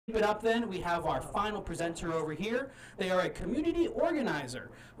it up then, we have our final presenter over here. They are a community organizer.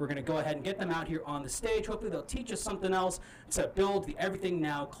 We're going to go ahead and get them out here on the stage. Hopefully they'll teach us something else to build the Everything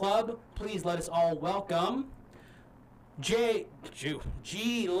Now Club. Please let us all welcome G.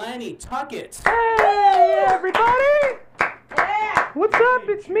 Lenny Tucket. Hey everybody! Yeah. What's up?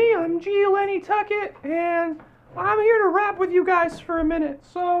 It's me. I'm G. Lenny Tucket, and I'm here to rap with you guys for a minute.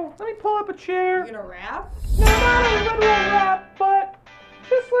 So let me pull up a chair. You gonna rap? No, not a literal rap, but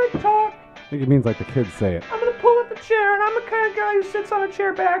just like talk. I think it means like the kids say it. I'm gonna pull up a chair, and I'm the kind of guy who sits on a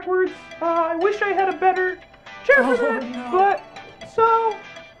chair backwards. I wish I had a better chair for that, no. but so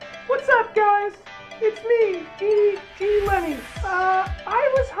what's up, guys? It's me, G. Lenny. I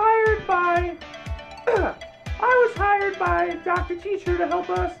was hired by Dr. Teacher to help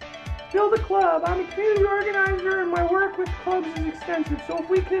us build a club. I'm a community organizer, and my work with clubs is extensive. So if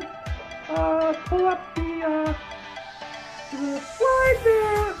we could pull up the slide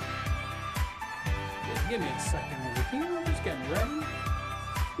there. Just give me a second over here. I'm just getting ready.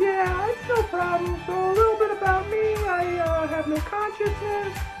 Yeah, it's no problem. So a little bit about me. I have no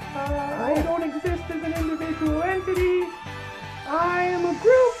consciousness. I don't exist as an individual entity. I am a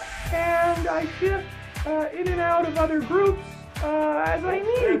group, and I shift in and out of other groups as I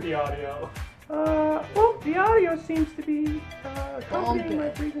need. The audio. Well, the audio seems to be accompanying my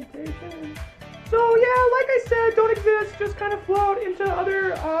presentation. So yeah, like I said, don't exist, just kind of float into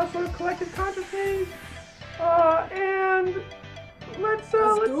other sort of collective consciousness. And let's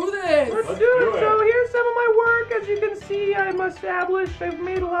do this. Let's do it. So here's some of my work. As you can see, I'm established. I've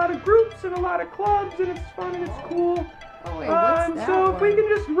made a lot of groups and a lot of clubs, and it's fun and it's cool. Oh wait, what's that so one? if we can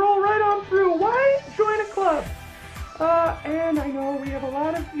just roll right on through, why join a club? And I know we have a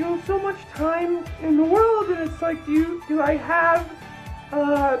lot of, so much time in the world, and it's like, do I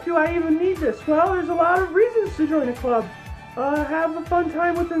even need this? Well, there's a lot of reasons to join a club. Have a fun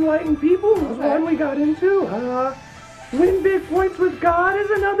time with enlightened people was one we got into. Win big points with God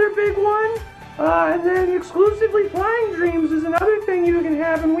is another big one. And then exclusively flying dreams is another thing you can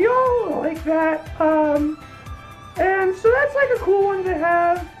have, and we all like that. And so that's like a cool one to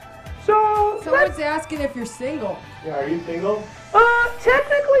have. So Someone's asking if you're single. Yeah, are you single?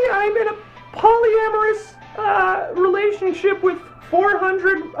 Technically I'm in a polyamorous relationship with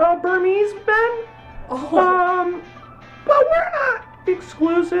 400 Burmese men. Oh. But we're not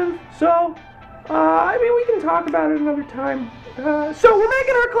exclusive, so I mean we can talk about it another time. So we're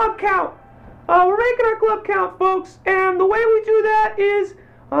making our club count. We're making our club count, folks, and the way we do that is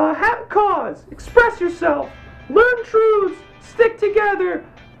have a cause, express yourself, learn truths, stick together,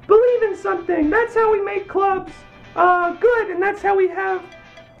 believe in something. That's how we make clubs good, and that's how we have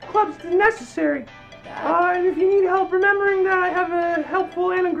clubs necessary. And if you need help remembering that, I have a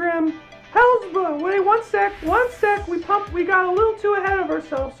helpful anagram. Hellsba, wait, one sec, we got a little too ahead of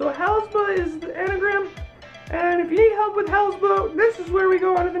ourselves. So Hellsba is the anagram, and if you need help with Hellsba, this is where we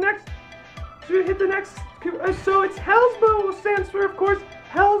go on to the next, so hit the next, so it's Hellsba stands for, of course,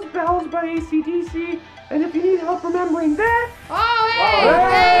 Hell's Bells by AC/DC, and if you need help remembering that,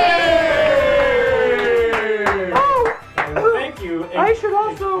 Thank you. I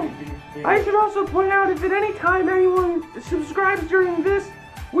should also point out if at any time anyone subscribes during this,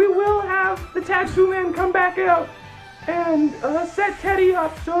 we will have the Tattoo Man come back out and set Teddy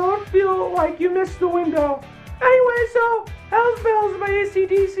up, so don't feel like you missed the window. Anyway, so Hell's Bells by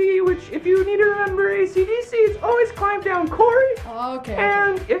AC/DC, which if you need to remember AC/DC, it's always climb down Corey. Okay.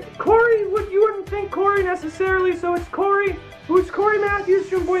 And if Corey, you wouldn't think Corey necessarily, so it's Corey, who's Corey Matthews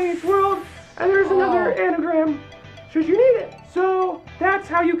from Boy Meets World, and there's another anagram should you need it. So that's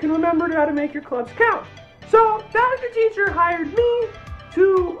how you can remember how to make your clubs count. So Dr. Teacher hired me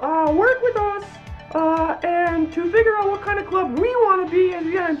to work with us and to figure out what kind of club we want to be. And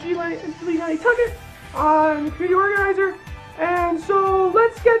again, G. Lenny Tucket, I'm the community organizer. And so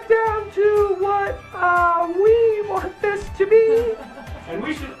let's get down to what we want this to be. And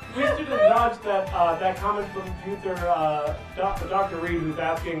we should acknowledge that comment from user Dr. Reed, who's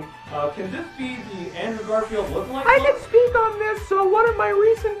asking, can this be the Andrew Garfield lookalike? I can speak on this. So one of my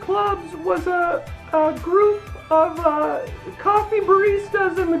recent clubs was a group of coffee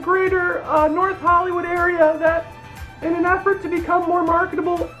baristas in the greater North Hollywood area that, in an effort to become more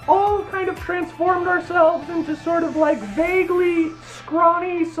marketable, all kind of transformed ourselves into sort of like vaguely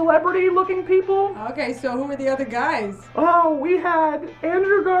scrawny celebrity-looking people. Okay, so who were the other guys? Oh, we had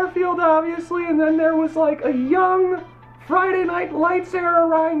Andrew Garfield, obviously, and then there was like a young Friday Night Lights era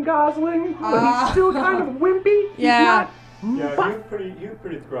Ryan Gosling, but he's still kind of wimpy. Yeah. He's not he was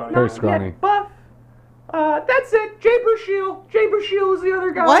pretty scrawny. Very scrawny. buff. That's it. Jay Burchell. Jay Burchell is the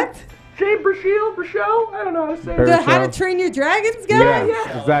other guy. What? Brachot? I don't know how to say Bear it. The How to Shell. Train Your Dragons guy?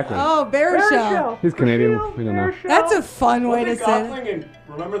 Yeah, exactly. Oh, Baruchel. He's Canadian. We don't know. That's a fun way to Was it say it. Gosling and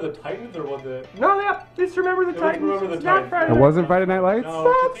Remember the Titans, or was it? No, yeah, just Remember the It was Titans. Remember the It's not Titans. Friday It Night wasn't Friday Night Lights? No,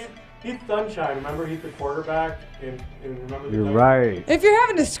 'cause he's Sunshine. Remember, he's the quarterback in Remember the You're Titans. right. If you're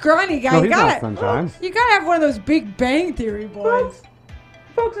having a scrawny guy, No, you he's not gotta Sunshine. have one of those Big Bang Theory boys.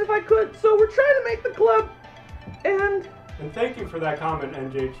 Folks, if I could, so we're trying to make the club, and And thank you for that comment,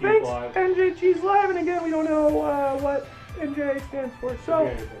 NJ Cheese thanks Live. NJ Cheese Live, and again, we don't know what NJ stands for. So,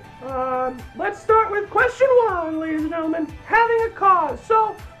 let's start with question 1, ladies and gentlemen. Having a cause.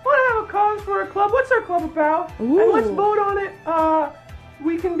 So, want to have a cause for our club. What's our club about? Ooh. And let's vote on it.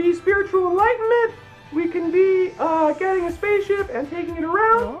 We can be spiritual enlightenment. We can be getting a spaceship and taking it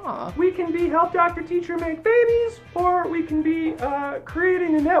around. Oh. We can be help doctor teacher make babies, or we can be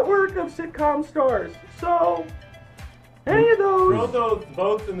creating a network of sitcom stars. So, any of Throw those, those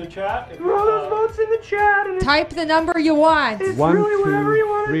votes in the chat. If throw those votes in the chat, and Type the number you want. it's One, really whatever two, you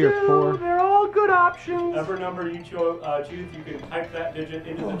want to 3 do. or 4. They're all good options. Whatever number you choose, you can type that digit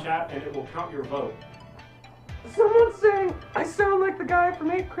into the chat, and it will count your vote. Someone's saying I sound like the guy from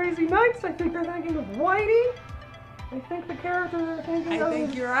 8 Crazy Nights. I think they're thinking of Whitey. I think the character they're thinking I of think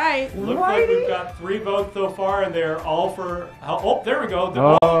is you're right. Looks like Whitey. we've got 3 votes so far, and they're all for. Oh, there we go.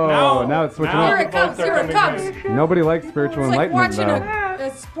 The- Oh, now it's switching now up. Here the it comes, votes are here it coming comes. in. Nobody likes spiritual It's like enlightenment, watching though.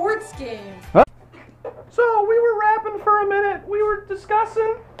 a sports game. So we were rapping for a minute. We were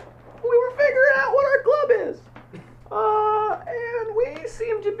discussing. We were figuring out what our club is. And we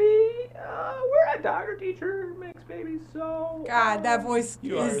seem to be. We're a doctor teacher makes babies. So. God, that voice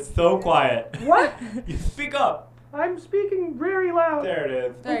You are is. so quiet. What? You speak up. I'm speaking very loud. There it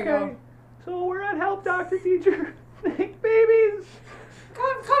is. There you go. So we're at help doctor teacher make babies.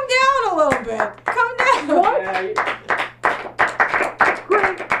 Come down a little bit. Come down. What?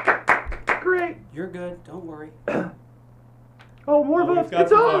 Great. You're good. Don't worry. Oh, more Oh, we've votes. got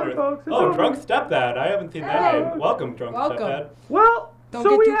It's some over, voters. folks. It's Oh, over. Drunk Stepdad. I haven't seen that Hey. name. Welcome, Drunk Welcome. Stepdad. Well, Don't so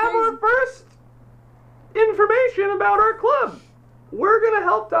get we too have our crazy. first information about our club. We're gonna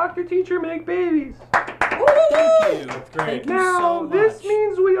help doctor teacher make babies. Thank you. That's great. Thank you Now, so this much.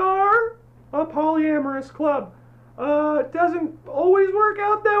 means we are a polyamorous club. It doesn't always work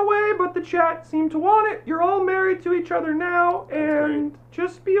out that way, but the chat seemed to want it. You're all married to each other now, and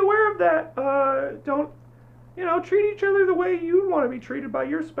just be aware of that. Don't, treat each other the way you want to be treated by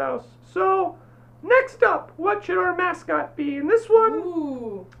your spouse. So, next up, what should our mascot be? And this one,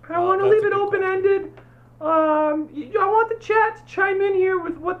 Ooh. I want to that's leave a it good open-ended. I want the chat to chime in here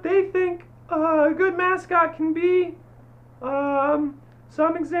with what they think a good mascot can be.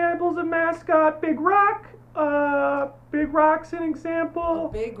 Some examples of mascot: Big Rock. Big Rock's an A example.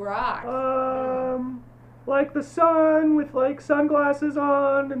 big rock. Like the sun with like sunglasses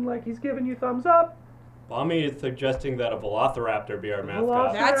on and like he's giving you thumbs up. Mommy is suggesting that a Velociraptor be our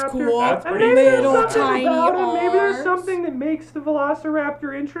mascot. That's Velociraptor. cool. That's And pretty maybe there's Little something tiny about him. Maybe there's arms. something that makes the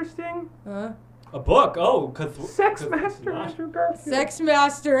Velociraptor interesting. Huh? A book. Oh, because Sex Master Andrew Garfield. Sex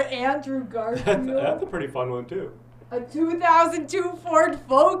Master Andrew Garfield. That's a pretty fun one too. A 2002 Ford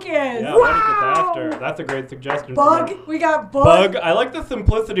Focus. Yeah, what is this after? That's a great suggestion. Bug. We got Bug. Bug. I like the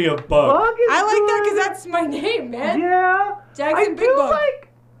simplicity of Bug. Bug is I like that good. because that's my name, man. Yeah. Jackson I Big do Bug.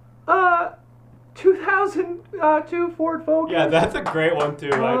 like 2002 Ford Focus. Yeah, that's a great one too. I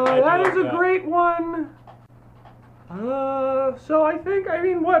do That like is a that. great one. So I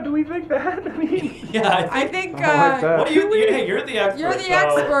mean, what do we think that? I mean, Yeah, I think I like that. What do you? Hey, you're the expert. You're the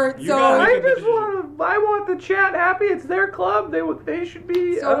expert, you so- gotta I make a just decision. I want the chat happy. It's their club. They should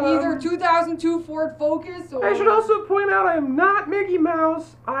be. so either 2002 Ford Focus or I should also point out I am not Mickey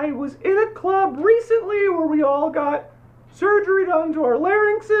Mouse. I was in a club recently where we all got surgery done to our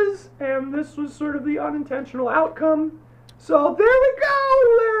larynxes, and this was sort of the unintentional outcome. So there we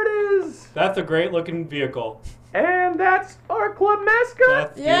go. There it is. That's a great looking vehicle. And that's our club mascot.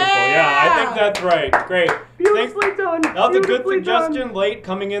 That's beautiful. Yeah, I think that's right. Great. Beautifully done. That was a good Beautifully done. suggestion. Late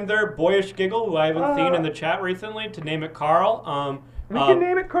coming in there, Boyish Giggle, who I haven't seen in the chat recently, to name it Carl. We can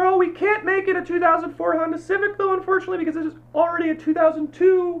name it Carl. We can't make it a 2004 Honda Civic though, unfortunately, because it is already a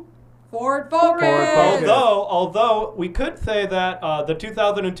 2002. Ford Focus. Focus. Although we could say that the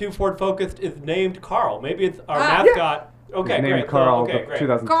 2002 Ford Focus is named Carl. Maybe it's our Ah. mascot. Okay, Named great. Carl, okay, the great.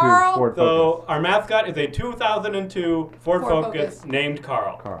 2002 Carl. Ford So Focus. our mascot is a 2002 Ford Ford Focus Focus. named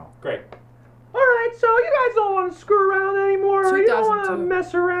Carl. Carl. Great. All right, so you guys don't want to screw around anymore. You don't want to 2002.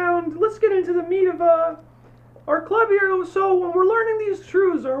 mess around. Let's get into the meat of our club here. So when we're learning these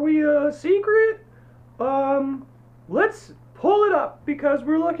truths, are we a secret? Let's pull it up because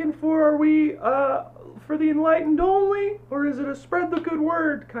we're looking for. Are we for the enlightened only, or is it a spread the good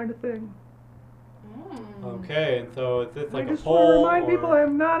word kind of thing? Okay, and so is this like I a just want to poll? remind or- people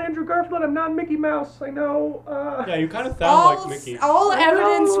I'm not Andrew Garfield, I'm not Mickey Mouse. I know. Yeah, you kind of sound like Mickey. All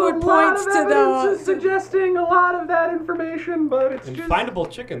evidence would point to A lot of evidence is the. suggesting a lot of that information, but it's And just Findable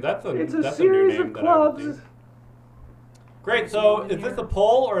Chicken, that's a it's that's a a new series name of that I haven't clubs. seen. Great, so is this a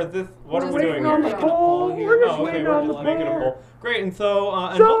poll or is this what are we Waiting doing on here? the Making a poll. poll here. We're just Oh, okay, waiting we're on the just making a poll. poll. Great, and so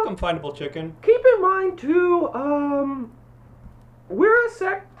and So- welcome Findable Chicken. Keep in mind too, we're a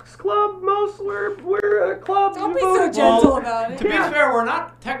sex club. We're a club. Don't be devoted- so gentle about it. To be Yeah. fair, we're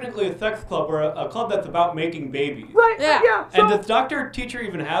not technically a sex club. We're a club that's about making babies. Right. Yeah. Yeah. So And does Dr. Teacher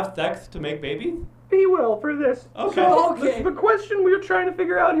even have sex to make babies? he will for this. Okay. So Okay. the question we're trying to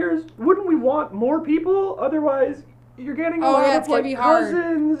figure out here is, wouldn't we want more people? Otherwise, you're getting a Oh, lot yeah, of it's gonna like be hard.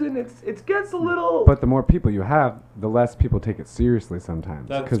 cousins, and it gets a little. But the more people you have, the less people take it seriously sometimes.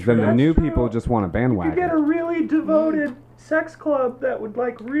 That's Because then true. the new That's people true. just want a you could get a bandwagon. really devoted sex club that would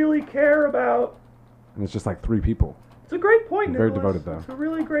like really care about. And it's just like 3 people. It's a great point, Very Nicholas. devoted, though. It's a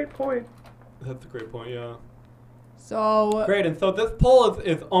really great point. That's a great point, yeah. So Great, and so this poll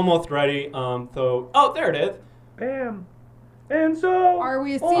is almost ready. Oh, there it is. Bam. And so, Are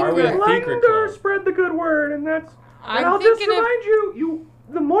we a only secret? Are we a enlightened secret or club? spread the good word, and that's. And I'm I'll just thinking if- remind you,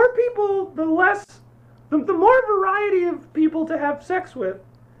 the more people, the less, the more variety of people to have sex with.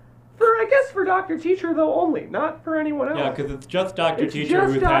 I guess for Dr. Teacher though only, not for anyone else. Yeah, because it's just Dr. It's Teacher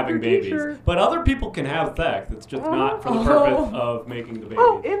just who's Dr. having babies. Teacher. But other people can have sex. It's just not for the Oh. purpose of making the babies.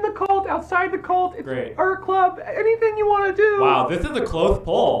 Oh, in the cult, outside the cult, it's Great. our club, anything you want to do. Wow, this is a close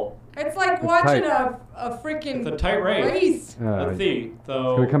poll. it's like It's watching tight. a freaking It's a tight race. race. Let's see.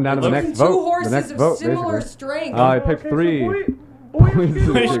 So Can we come down to the looks- next Two vote? The horses next of vote, similar basically. strength. I picked Okay, 3. Boyish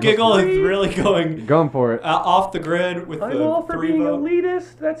Fish Giggle is really going Going for it. off the grid with I'm the all for 3 being vote.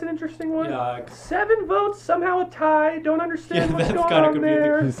 elitist. That's an interesting one. Yeah, 7 votes, somehow a tie. Don't understand Yeah, what's that's going kinda on confusing.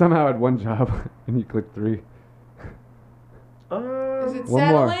 there. You somehow had 1 job and you clicked 3. Is it One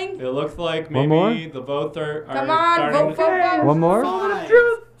more. settling? it looks like One maybe more? the votes are Come on, starting vote, vote, vote. One more? Moment of 5,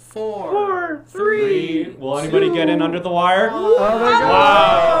 truth. 4, 4, 3. Will anybody get in under the wire? Oh, there you go.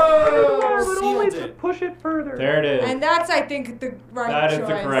 Wow! But only Sealed to it. push it further. There it is. And that's, I think, the right That is choice.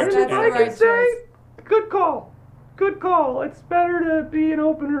 the correct That's the I answer. can right say, choice. good call. Good call. It's better to be an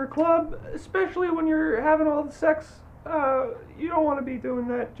opener club, especially when you're having all the sex. You don't want to be doing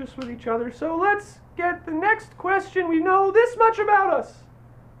that just with each other. So let's get the next question. We know this much about us.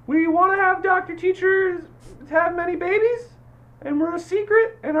 We want to have Dr. Teachers have many babies, and we're a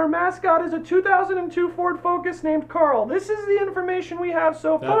secret, and our mascot is a 2002 Ford Focus named Carl. This is the information we have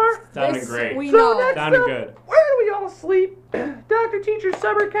so far. That's sounding This great. we So know. next Sounded up, good. where do we all sleep? Dr. Teacher's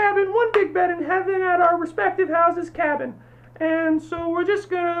summer cabin, 1 big bed in heaven at our respective houses' cabin. And so we're just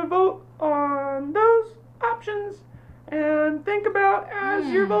gonna vote on those options and think about as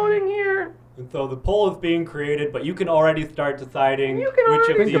you're voting here. And so the poll is being created, but you can already start deciding You can which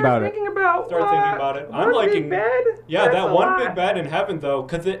already of Think these. start about it. thinking about Start thinking about it. I'm one liking- big bed. Yeah, That's that a one lot. big bed in heaven though,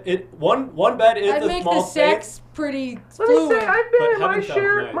 because one bed is I'd a make small the sex space. pretty Let me fluid. say, I've been But in my heaven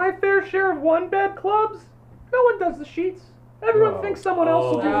sounds nice. my fair share of 1 bed clubs. No one does the sheets. Everyone Oh. thinks someone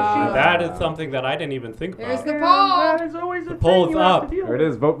else will do the Oh. sheets. That is something that I didn't even think There's about. the And poll. that is always a poll thing is you have up. to deal There it with.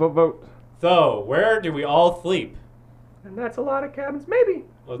 is. Vote, vote, vote. So where do we all sleep? And that's a lot of cabins. Maybe.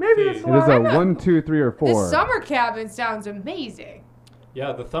 Let's Maybe see. it's a It is lot. a 1, 2, 3, or 4. This summer cabin sounds amazing.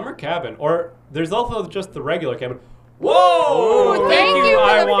 Yeah, the summer cabin, or there's also just the regular cabin. Whoa! Ooh, thank you for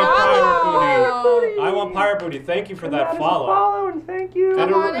I the want follow. Pirate Booty. Booty. I want Pirate Booty. Thank you for And that is a follow. follow and thank you.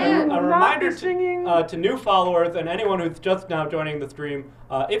 And Come on in. a Not reminder be singing. to new followers and anyone who's just now joining the stream,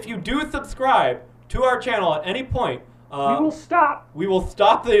 if you do subscribe to our channel at any point, we will stop. we will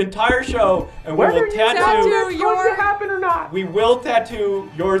stop the entire show and we Whether will you tattoo tattoo tattoo. it's going your- to happen or not. We will tattoo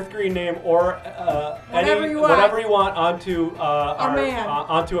your screen name or Whatever you want. whatever you want onto man.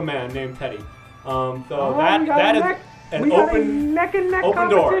 onto a man named Teddy. So Oh, that we got that a is neck- an we got a open. neck and neck open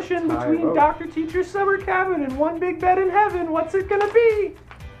door. competition Tie between vote. Dr. Teacher's summer cabin and 1 big bed in heaven. What's it gonna be?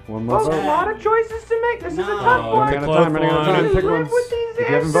 One more Oh, vote. a lot of choices to make. This is a No. tough Oh, one. okay. Running out of time, running out of time. Just Pick live one. with these If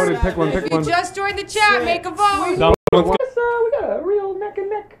you haven't voted, pick one, If pick you one. just joined the chat, make a vote. Someone's Yes, we got a real neck and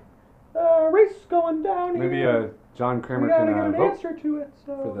neck race going down Maybe here. John Kramer we gotta can get an vote. answer to it.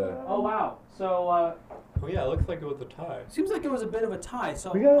 So, for the- Oh wow. So Oh yeah, it looks like it was a tie. seems like it was a bit of a tie.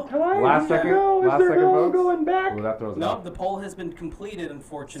 So we got a tie. Last Is there second- no, last is there second no votes? going back? Ooh, that throws it no, off. the poll has been completed,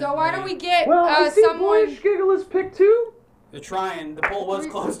 unfortunately. So why don't we get Well, I see someone? Boyish Giggle is picked 2. They're trying. The poll was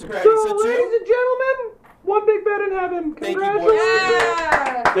closed already. So, So ladies 2. and gentlemen, 1 big bed in heaven. Thank you, Congratulations.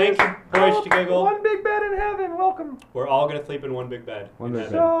 Yeah. Thank you, Boys to Giggle. 1 big bed in heaven. Welcome. We're all gonna sleep in one big bed. One in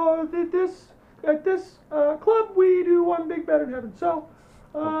big heaven. So at this club, we do one big bed in heaven. So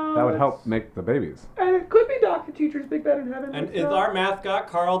That would help make the babies. And it could be Dr. Teacher's big bed in heaven. And is our mascot,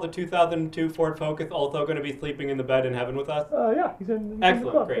 Carl, the 2002 Ford Focus, also going to be sleeping in the bed in heaven with us? Yeah, he's in the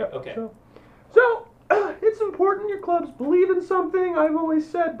Excellent, club. great, Yeah, okay. So it's important your clubs believe in something. I've always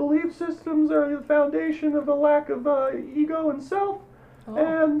said belief systems are the foundation of the lack of ego and self. Oh.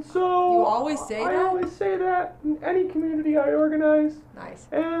 And so You always say I that? always say that in any community I organize. Nice.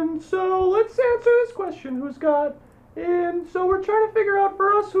 And so let's answer this question, who's God? And so we're trying to figure out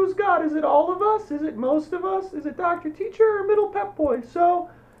for us who's God. Is it all of us? Is it most of us? Is it Dr. Teacher or Middle Pep Boy? So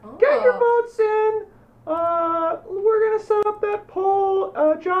get your votes in. We're going to set up that poll.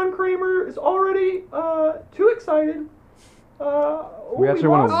 John Kramer is already too excited. We actually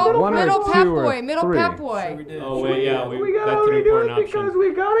want to Oh, one Middle or Pep two Boy, or Middle three. Pep So Boy. we did. Oh, wait, yeah, We gotta that's an redo important it because option.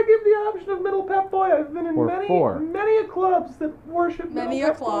 we gotta give the option of Middle Pep Boy. I've been in Or many four. a clubs that worship Many Middle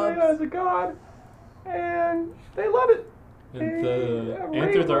a Pep Boy clubs. as a god, and they love it. And the Hey,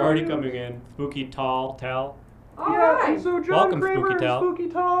 answers are already Rainbow. coming in. Spooky Tall, Tal. All Yeah, right. and so John Welcome, Kramer Spooky and Tall. Spooky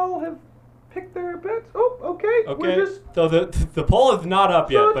Tall have picked their bets. Oh, okay. Okay, We're just so the poll is not up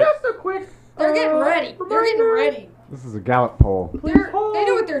yet, so but just a quick. They're getting ready. They're getting reminder, ready. This is a Gallup poll. please They hold.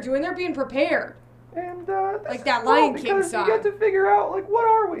 know what they're doing. They're being prepared. And this Like is that cool Lion King because song. you get to figure out like what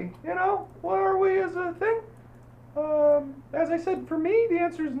are we? You know, what are we as a thing? As I said, for me, the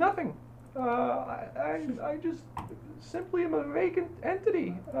answer is nothing. I just simply am a vacant entity,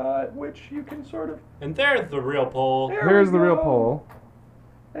 which you can sort of. and there's the real poll. There Here's we the real go. poll.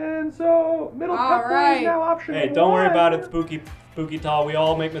 And so middle All pep boy right. is now option Hey, don't worry one. about it, Spooky Tall. We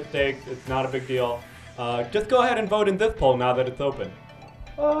all make mistakes. It's not a big deal. Just go ahead and vote in this poll now that it's open.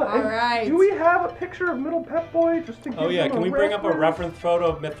 And right. Do we have a picture of middle pep boy just to give Oh yeah, them can a we bring up a reference photo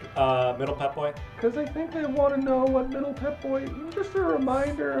of Middle Pep Boy? Because I think they want to know what middle pep boy. Just a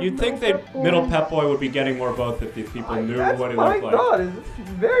reminder. of You'd think Middle Pep Boy would be getting more votes if these people knew That's what he my looked like. thought. Is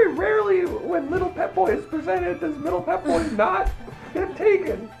very rarely when Middle Pep Boy is presented does Middle Pep Boy not get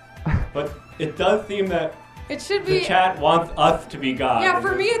taken. But it does seem that It should the be. chat wants us to be God. Yeah,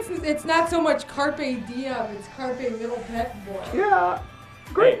 for me, it's not so much Carpe Diem. It's Carpe Middle Pep Boy. Yeah,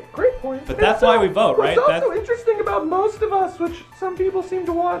 great, Hey, great point. but And that's why we vote, right? What's also That's- interesting about most of us, which some people seem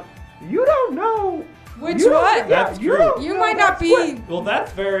to want, you don't know. Which you don't- one? Yeah, That's you true. don't You know might that not be. split. Well,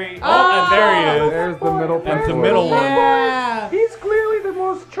 that's very. Oh. and there he is. There's the middle That's pep the boy. middle one. Yeah. He's clearly the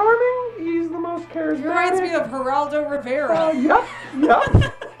most charming. He's the most charismatic. He reminds me of Geraldo Rivera. Yup.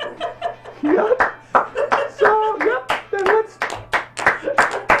 Yup. So, yup. Then let's.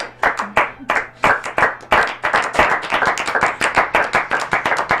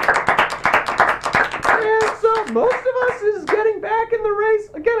 And so, most of us is getting back in the race.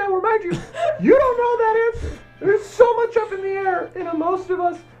 Again, I remind you, you don't know that answer. There's so much up in the air. Most of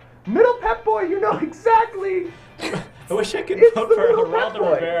us. Middle Pep Boy, you know exactly. I wish I could It's vote the for Middle Pep Geraldo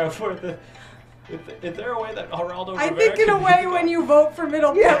Boy. Rivera for the. Is there a way that Geraldo I Rivera think in a can way be when God? you vote for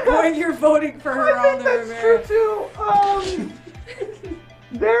Middle Yeah. Pep Boy, you're voting for I think Geraldo that's Rivera. true too.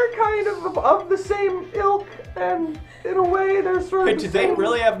 They're kind of the same ilk, and in a way, they're sort Wait, of. do the they same.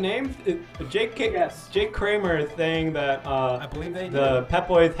 really have names? Jake Yes. Kramer is saying that I believe they the Pep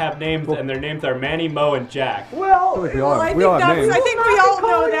Boys have names, and their names are Manny, Mo, and Jack. Well, feel like we Well, all I have, think we all have that's. names. I think We'll we not be all know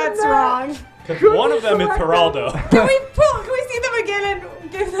calling that's them that. wrong. Because Should one we of them is select Geraldo. Can we see them again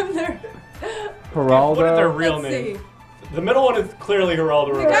and give them their? Geraldo. What is their real Let's name? see. The middle one is clearly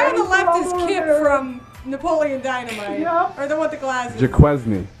Geraldo The guy Rivera. on the left is Geraldo Kip Rivera. from Napoleon Dynamite, Yep. or the one with the glasses.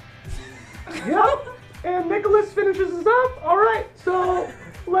 Jaquesny. Yep. And Nicholas finishes us up. All right, so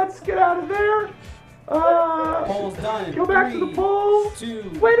let's get out of there. Poll's done. Go back to the 3, poll.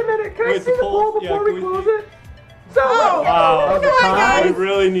 2. Wait a minute. Can I Wait, see the the poll? poll Yeah, before can we we close see- it? So Oh, Wow. come on, I guys.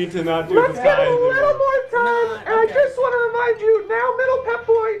 really need to not do let's the get size. a little more time. And I okay. just want to remind you now, Middle Pep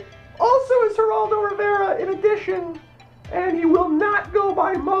Boy also is Geraldo Rivera in addition. And he will not go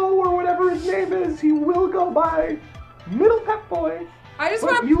by Mo or whatever his name is. He will go by Middle Pep Boy. I just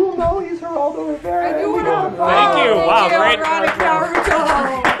But want you will know he's Geraldo Rivera. I do and we want to. don't Thank you. Wow, great. Erotic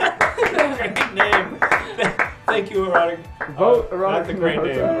Naruto. Great name. Thank you, Erotic. Vote That's a Erotic great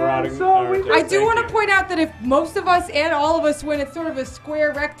Naruto. name, Erotic So we Naruto. just- I do Thank want to you. point out that if most of us and all of us win, it's sort of a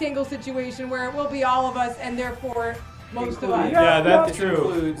square rectangle situation where it will be all of us and therefore most of us. Including- Yeah, that's This true.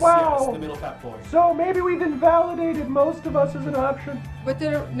 includes, Wow. yes, the Middle Pep Boy. So maybe we've invalidated most of us as an option. But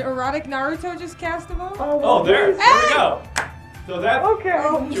did Erotic Naruto just cast a vote? Oh, there. There we go. So that's. Okay.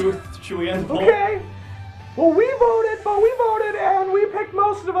 Oh. Should we end the poll? Okay. Well, we voted, and we picked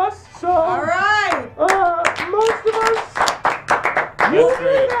most of us. So, All right. most of us. That's Usually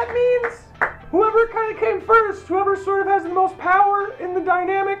great. that means whoever kind of came first. Whoever sort of has the most power in the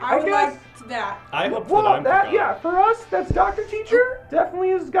dynamic, I would guess. like that. I hope Well, that I'm forgotten. yeah, for us, that's Dr. Teacher.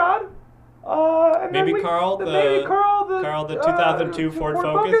 Definitely is God. And then Maybe Carl, maybe Carl, the 2002 Ford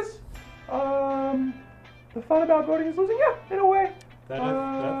Focus. The fun about voting is losing. Yeah, in a way. That's kind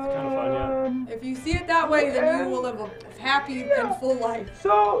of fun, yeah. If you see it that way, then you will live a happy and full life.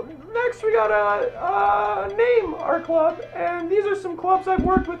 So next we gotta name our club, and these are some clubs I've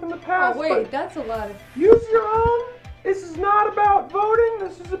worked with in the past. Oh wait, but that's a lot of. use your own. This is not about voting.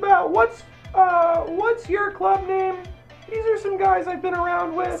 This is about what's your club name. These are some guys I've been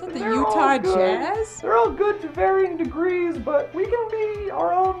around with. Is that and the they're Utah all good. Jazz? They're all good to varying degrees, but we can be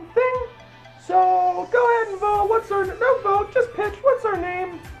our own thing. So go ahead and vote. No vote, just pitch. What's our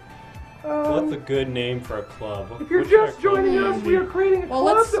name? What's a good name for a club? If you're What should our just club joining name us, be? we are creating a Well,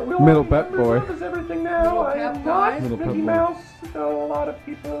 club let's- that will Middle all be Pet members Boy. of as everything now. Middle I Pet am Boy. not Middle Pet Mickey Boy. Mouse, though a lot of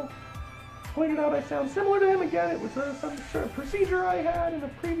people pointed out I sound similar to him. Again, it was some sort of procedure I had in a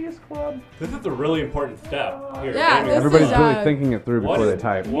previous club. This is a really important step here. Yeah, naming this a Everybody's is, club. really thinking it through What before is- they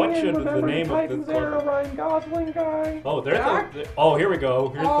type. What Ian, should the remember name of Titans this era club? Ryan Gosling guy. Oh, there's Jack? oh, here we go.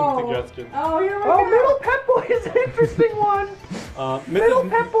 Here's some suggestions. Oh, here we Oh, go. Middle Pet Boy is an interesting one. Middle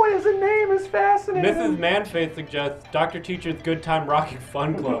Pet Mrs. Boy as a name is fascinating. Mrs. Manface suggests Dr. Teacher's Good Time Rocking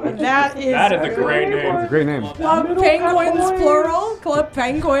Fun Club. That is That is a good. great It's name. It's a great name. Club Middle Pet Penguins, Boys. plural. Club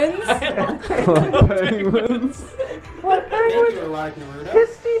Penguins. Penguins. What Thank penguin? you, Erotic Naruto.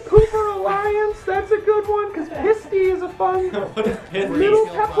 Pisty Pooper Alliance. That's a good one because Pisty is a fun. What is his Middle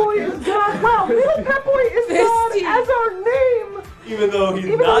name? Pet Boy is God. Wow, Middle Pet Boy is God Fisty. as our name. Even though he's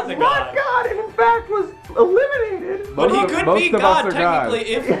Even though not he's the not god. God, and in fact was eliminated. But he Most could of be us God are God.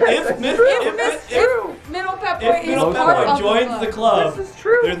 technically if True. Middle Pet Boy if is Middle part Pet of Boy joins the club, This is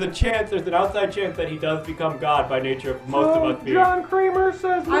true. there's an outside chance that he does become God by nature of most of us being. John Kramer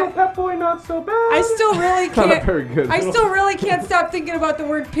says Middle Pet Boy not so bad. I still really Not can't. very good. I still really can't stop thinking about the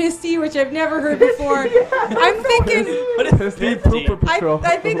word pisty, which I've never heard before. I'm thinking. But it's Pisty Pisty. Pooper Patrol.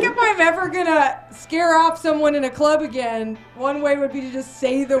 I think if I'm ever gonna scare off someone in a club again, one way would be to just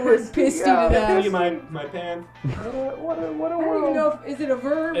say the word pisty Yeah. to them. See my pants. What a I don't even world. know if is it a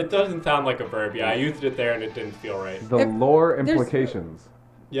verb. It doesn't sound like a verb. Yeah, I used it there and it didn't feel right. The If- lore there's- implications.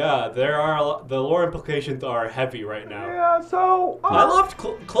 Yeah, the lore implications are heavy right now. Yeah, so I loved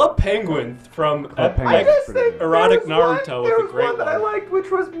Club Penguins from Club I Penguins. just pretty think good. Erotic there was Naruto one, was there a was great one that I one. liked, which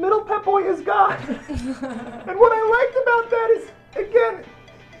was Middle Pet Boy is God. And what I liked about that is, again,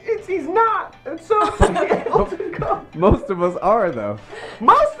 he's not, and so to be able to go. Most of us are though.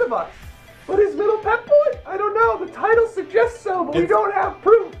 Most of us. But is Middle Pet Boy? I don't know. The title suggests so, but we It's- don't have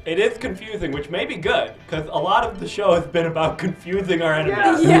proof. It is confusing, which may be good, because a lot of the show has been about confusing our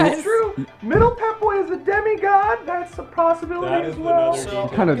enemies. Yeah, Yes. that's true. Middle Pet Boy is a demigod. That's a possibility That as is well. another So,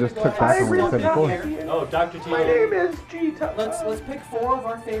 Kinda we're just gonna took go that ahead I from and what we agree said start with before. here. Oh, Dr. T. My name is G. Let's pick 4 of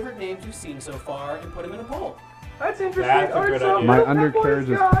our favorite names you've seen so far and put them in a poll. That's interesting. That's a All right, good so idea. My Middle Pet Boy undercarriage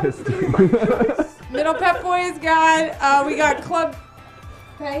is God. pissed. It's gonna be my choice. Middle Pet Boy is God. We got Club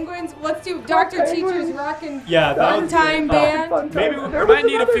Penguins. Let's do Dr. Penguins. Teacher's Rockin' Yeah, that Fun was Time good. Band. Fun time. Maybe we There might was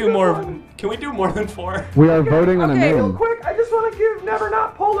need a another few good more. one. Can we do more than 4? We are voting on a Okay. Real name. quick, I just want to give Never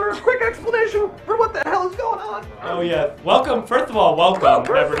Not Polar a quick explanation for what the hell is going on. Oh, yes. Welcome. First of all,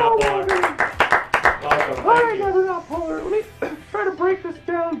 welcome. Never Not Polar. Welcome. Hi, Thank you. Never Not Polar. Let me try to break this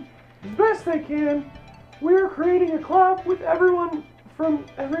down as best I can. We're creating a club with everyone from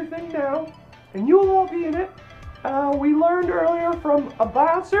Everything Now, and you'll all be in it. We learned earlier from a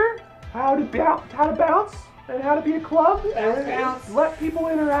bouncer how to bounce and how to be a club and Bounce. let people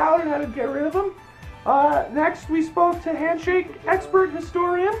in or out and how to get rid of them. Next, we spoke to handshake expert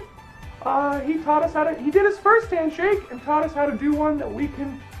historian. He taught us he did his first handshake and taught us how to do one that we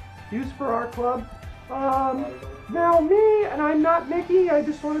can use for our club. Now me, and I'm not Mickey, I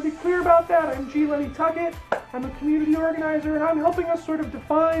just want to be clear about that. I'm G. Lenny Tucket. I'm a community organizer, and I'm helping us sort of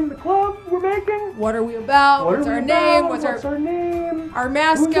define the club we're making. What are we about? What What's are our we name? about? What's our name? our Who's our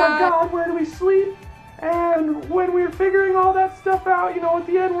mascot? God? Where do we sleep? And when we're figuring all that stuff out, at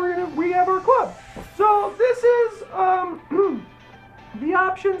the end we have our club. So this is the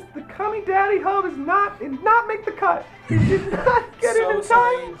options. The Cummy Daddy Hub did not make the cut. He did not get it in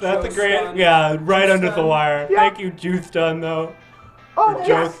time. That's a great, yeah, right under the wire. Yeah. Thank you, Juice Done, though. Oh, Or yes.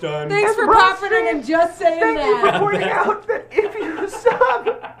 Joe's Done. Thanks for Ross popping in Street, and just saying Thank you for that. pointing out that if you sub,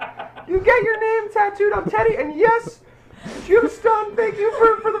 you get your name tattooed on Teddy. And yes, Juice Done, thank you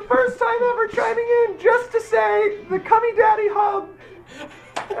for the first time ever chiming in just to say the Cummy Daddy Hub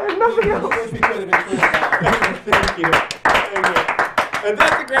and nothing else. Wish we could have included that. Thank you. Thank you. And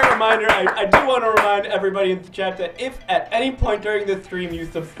that's a great reminder. I do want to remind everybody in the chat that if at any point during this stream you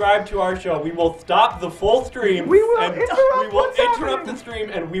subscribe to our show, we will stop the full stream. We will interrupt the stream,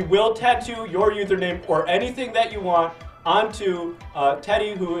 and we will tattoo your username or anything that you want onto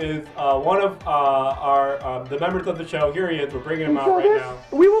Teddy, who is one of the members of the show. Here he is. We're bringing him out right now.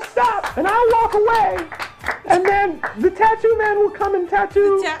 We will stop, and I'll walk away, and then the tattoo man will come and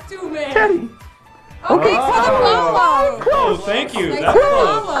tattoo The tattoo man. Teddy. Okay, follow. Oh, thank you. Thanks That's for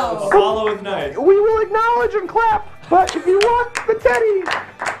close. follow. A follow is nice. We will acknowledge and clap, but if you want the Teddy,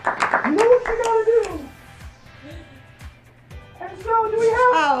 you know what you gotta do. And so, do we have...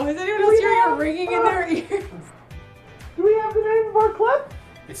 Oh, is anyone else hearing a ringing in their ears? Do we have the name of our club?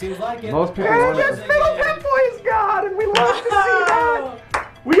 It seems like it. Most people And want yes, it. Middle Pet Boy is God, and we love to see that.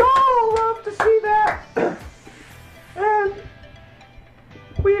 We all love to see that. And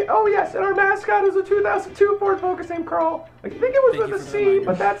oh yes, and our mascot is a 2002 Ford Focus named Carl. I think it was Thank with you a for the C, reminder.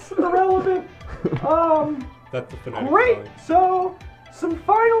 but that's irrelevant. That's the phonetic Great. spelling. So, some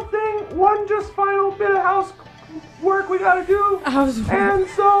final thing, one just final bit of house work we gotta do. And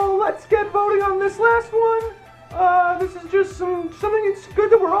so let's get voting on this last one. This is just something. It's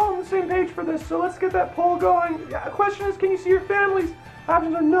good that we're all on the same page for this. So let's get that poll going. Yeah, the question is, can you see your families?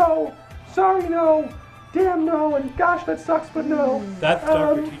 Options are no, sorry no, damn no, and gosh that sucks but no. That's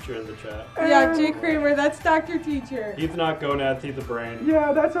Dr. Teacher in the chat. Yeah, Jay Kramer, that's Dr. Teacher. He's not gonads, he's a brain.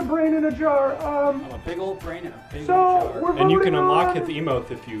 Yeah, that's a brain in a jar. I'm a big old brain and a big So old we're jar. voting And you can unlock on, his emotes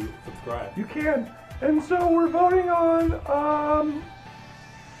if you subscribe. You can. And so we're voting on,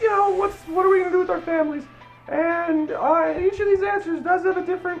 what are we gonna do with our families? And each of these answers does have a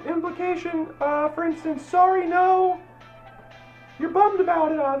different implication. For instance, sorry, no. You're bummed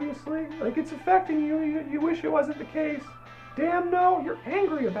about it, obviously. Like, it's affecting you. You wish it wasn't the case. Damn, no. You're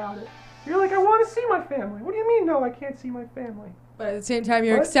angry about it. You're like, I want to see my family. What do you mean, no, I can't see my family? But at the same time,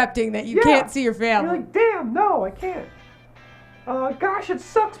 you're What? accepting that you Yeah. can't see your You're family. like, damn, no, I can't. Gosh, it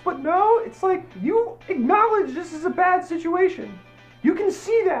sucks, but no. It's like, you acknowledge this is a bad situation. You can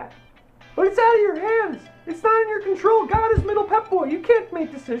see that. But it's out of your hands. It's not in your control. God is Middle Pep Boy. You can't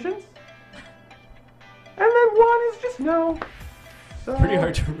make decisions. And then one is just no. So, Pretty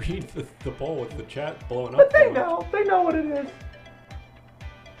hard to read the poll with the chat blowing up. But they so much. know. They know what it is.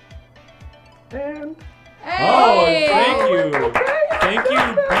 And... Oh, Hey! thank you. Okay, Thank you,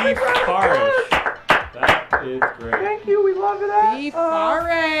 Beef Farish. That is great. Thank you. We love that. Beef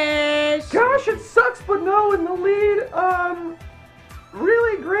Farish. Gosh, it sucks, but no, in the lead.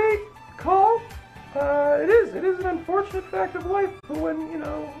 Really great call. It is an unfortunate fact of life, but when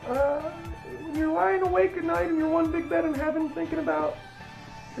when you're lying awake at night in your one big bed in heaven thinking about.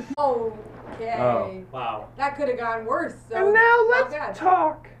 Okay. Oh. Wow. That could have gone worse. So And now not let's bad.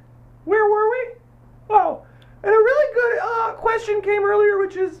 talk. Where were we? Oh, and a really good question came earlier,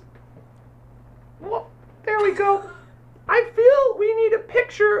 which is, well, there we go. I feel we need a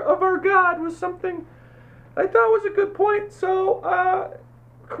picture of our God was something I thought was a good point. So,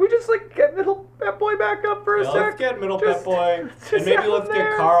 can we just get Middle Pep Boy back up for a Yeah, sec? let's get Middle Just- Pep Boy. just And maybe have let's him get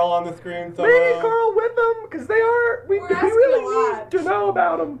there. Carl on the screen. So, Maybe Carl with them, because we We're asking really a lot. need to know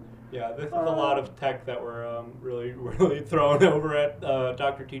about them. Yeah, this is a lot of tech that we're really throwing over at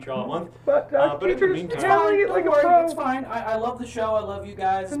Dr. Teacher all at once. But But in the teachers meantime- handling it Don't like a worry, pro. it's fine. I love the show. I love you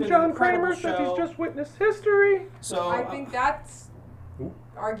guys. It's And been John an incredible Kramer says he's show. just witnessed history. So I think that's Ooh.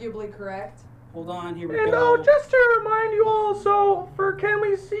 arguably correct. hold on, here we And go. just to remind you all, so for Can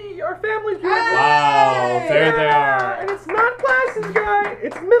We See Our Families? Wow, there they are. And it's not Glasses Guy,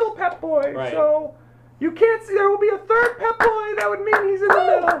 it's Middle Pep Boy. Right. So you can't see, there will be a third Pep Boy, that would mean he's in the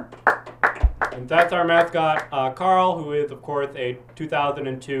middle. And that's our mascot, Carl, who is, of course, a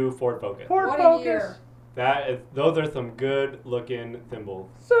 2002 Ford Focus. Ford What a Focus. year. Those are some good-looking symbols.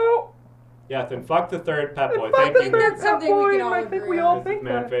 So, Yes, and fuck the third Pep Boy. and fuck Thank the you. third That's Pep something we Boy, can and all I think agree we on. all This is think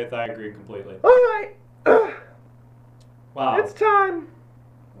man that. faith. I agree completely. Alright, Wow. it's time.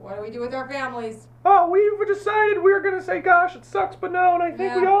 What do we do with our families? Oh, we've decided we're gonna say, gosh, it sucks, but no, and I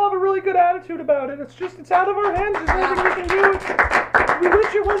think we Yeah. all have a really good attitude about it. It's out of our hands. There's nothing we can do. We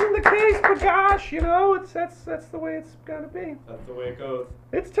wish it wasn't the case, but gosh, that's the way it's gotta be. That's the way it goes.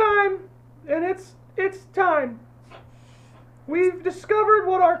 It's time, and it's time. We've discovered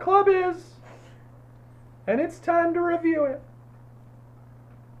what our club is, and it's time to review it.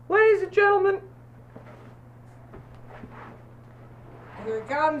 Ladies and gentlemen, Here it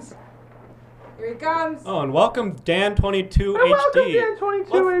comes. Here it comes. Oh, and welcome Dan22 and welcome HD.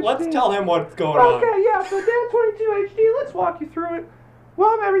 Dan22 Let's HD. tell him what's going on. Okay, yeah, so Dan22 HD, let's walk you through it.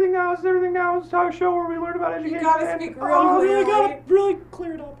 Welcome Everything Now is Everything Now is a talk show where we learn about education. You gotta and- speak Oh, real I really clearly. got it really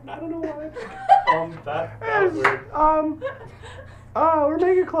cleared up, and I don't know why. That was weird. we're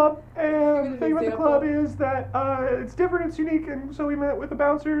making a club, and the thing about the example. club is that it's different, it's unique, and so we met with the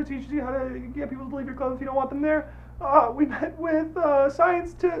bouncer, teaches you how to get people to leave your club if you don't want them there. We met with a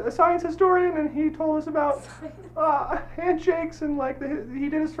science historian, and he told us about handshakes, and like he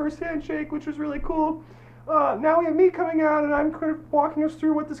did his first handshake, which was really cool. Now we have me coming out, and I'm kind of walking us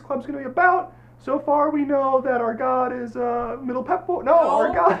through what this club's going to be about. So far, we know that our God is Middle Pep Boy. No,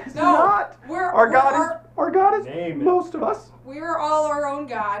 our God is not. Our God is Name it. most of us. We are all our own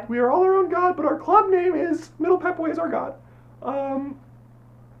God. We are all our own God, but our club name is Middle Pep Boy is our God.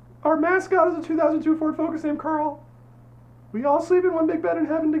 Our mascot is a 2002 Ford Focus named Carl. We all sleep in one big bed in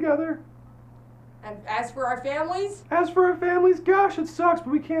heaven together. And as for our families, As for our families, gosh, it sucks,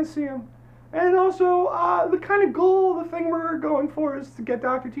 but we can't see them. And also, the kind of goal, the thing we're going for is to get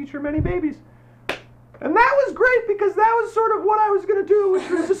Dr. Teacher many babies. And that was great because that was sort of what I was going to do, which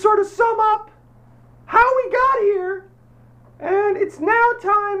was to sort of sum up how we got here. And it's now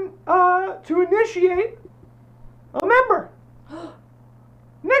time to initiate a member.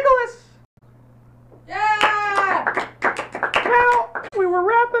 Nicholas! yeah. Now, we were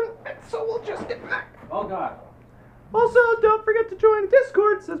rapping, so we'll just get back. Oh God. Also, don't forget to join the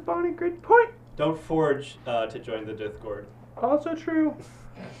Discord, says Bonnie. Great point. Don't forge to join the Discord. Also true.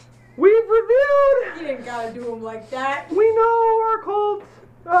 We've reviewed. You didn't gotta do them like that. We know our cult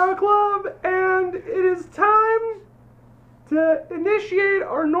club, and it is time to initiate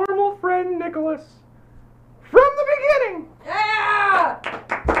our normal friend Nicholas. From the beginning. Yeah.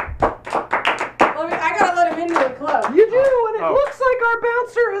 I gotta let him into the club. You do, and it looks like our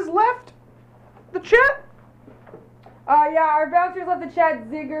bouncer has left the chat. Yeah, our bouncers left the chat.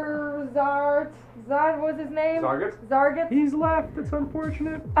 Zard, what was his name? Zarget. He's left. It's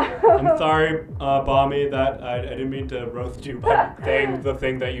unfortunate. I'm sorry, Bommy, that I didn't mean to roast you by saying the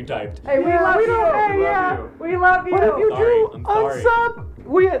thing that you typed. Hey, we love you. We love you. But if you Sorry, do I'm sorry. unsub,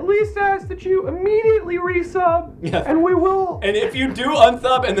 we at least ask that you immediately resub, Yes. and we will. And if you do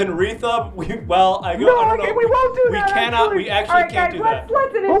unsub and then resub, I don't know. we won't do that, We cannot. actually. We actually All right, can't guys, do that.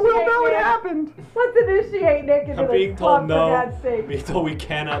 let's initiate. But we'll know it Nick. happened. Let's initiate Nick into I'm this being club told no. for God's sake. Being told we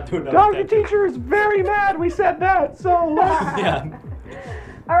cannot do another Dr. session. Teacher is very mad we said that, so let's. Yeah.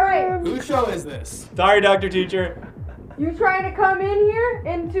 All right, Whose show is this? Sorry, Dr. Teacher. you trying to come in here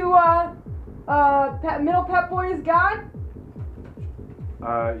into Middle Pep Boys God?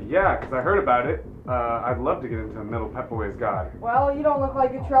 Yeah, because I heard about it. I'd love to get into Middle Pep Boy's God. Well, you don't look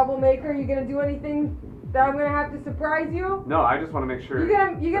like a troublemaker. You gonna do anything that I'm gonna have to surprise you? No, I just want to make sure.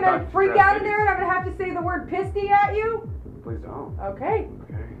 You gonna freak out in there and I'm gonna have to say the word pisty at you? Please don't. Okay,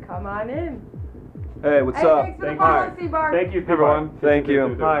 Okay. come on in. Hey, what's Hey, up? thanks for the Thank you. follow, C-Bar. Thank you, Everyone. Thank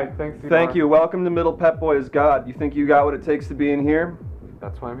you. Hi, thanks. Thank you. Welcome to Middle Pep Boys God. You think you got what it takes to be in here?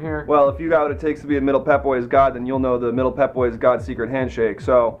 That's why I'm here. Well, if you got what it takes to be a Middle Pep Boys God, then you'll know the Middle Pep Boys God secret handshake.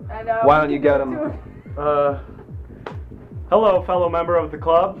 So, And, why we don't you can get go him? to- Hello, fellow member of the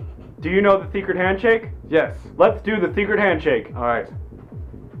club. Do you know the secret handshake? Yes. Let's do the secret handshake. All right.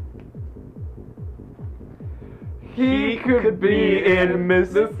 He could be in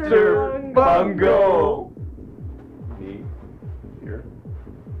Mr. Bungo. Me here.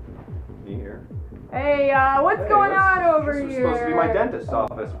 Me here. Hey, what's going on over This here? is supposed to be my dentist's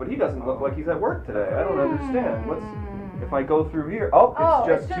office, but he doesn't look like he's at work today. I don't understand. What's if I go through here? Oh, Oh,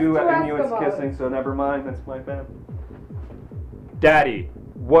 it's just two Inuits Eskimos. kissing, so never mind. That's my bad. Daddy.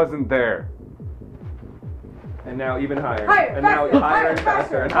 Wasn't there. And now even higher. Higher, and now faster, higher and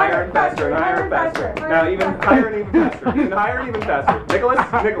faster, and higher and faster, and higher and faster. Now even higher and even faster. Even higher and even faster.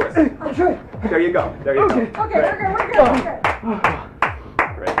 Nicholas. There you go. There you go. Okay, we're good.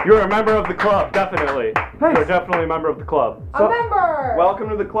 Great. You're a member of the club, definitely. You're definitely a member of the club. A member! Welcome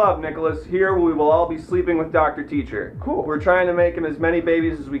to the club, Nicholas. Here we will all be sleeping with Dr. Teacher. Cool. We're trying to make him as many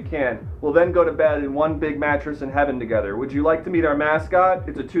babies as we can. We'll then go to bed in one big mattress in heaven together. Would you like to meet our mascot?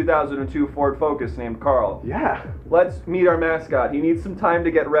 It's a 2002 Ford Focus named Carl. Yeah. Let's meet our mascot. He needs some time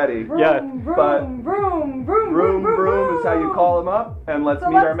to get ready. Vroom, Yeah, vroom, but- vroom, vroom, Vroom vroom is how you call him up, and let's So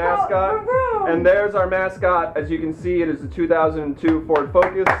meet our let's call- mascot. vroom, vroom. And there's our mascot. As you can see, it is the 2002 Ford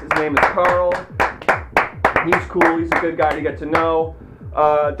Focus. His name is Carl. He's cool. He's a good guy to get to know.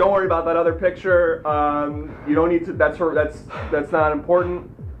 Don't worry about that other picture. You don't need to. That's not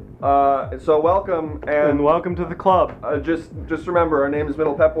important. So welcome And welcome to the club. just remember, our name is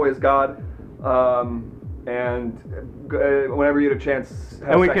Middle Pep Boys God. And whenever you get a chance, have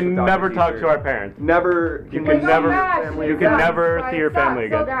And we sex can with Dr. never talk Teacher. to our parents. Never. You Oh can my never- gosh, family you it can sucks. never It see your sucks. family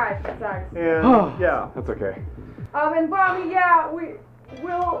So again. guys, it sucks. And yeah. That's okay. And Bobby, yeah,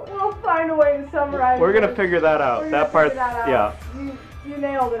 we'll find a way to summarize. We're gonna this. figure that out. We're gonna That part's, figure that out. yeah. You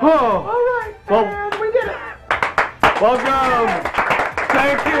nailed it. Oh. All right, Well- and we did it. Welcome.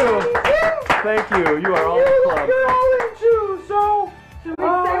 Thank you. Thank you. You are all in the club. You're all in too. So, Should we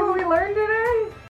say what we learned today?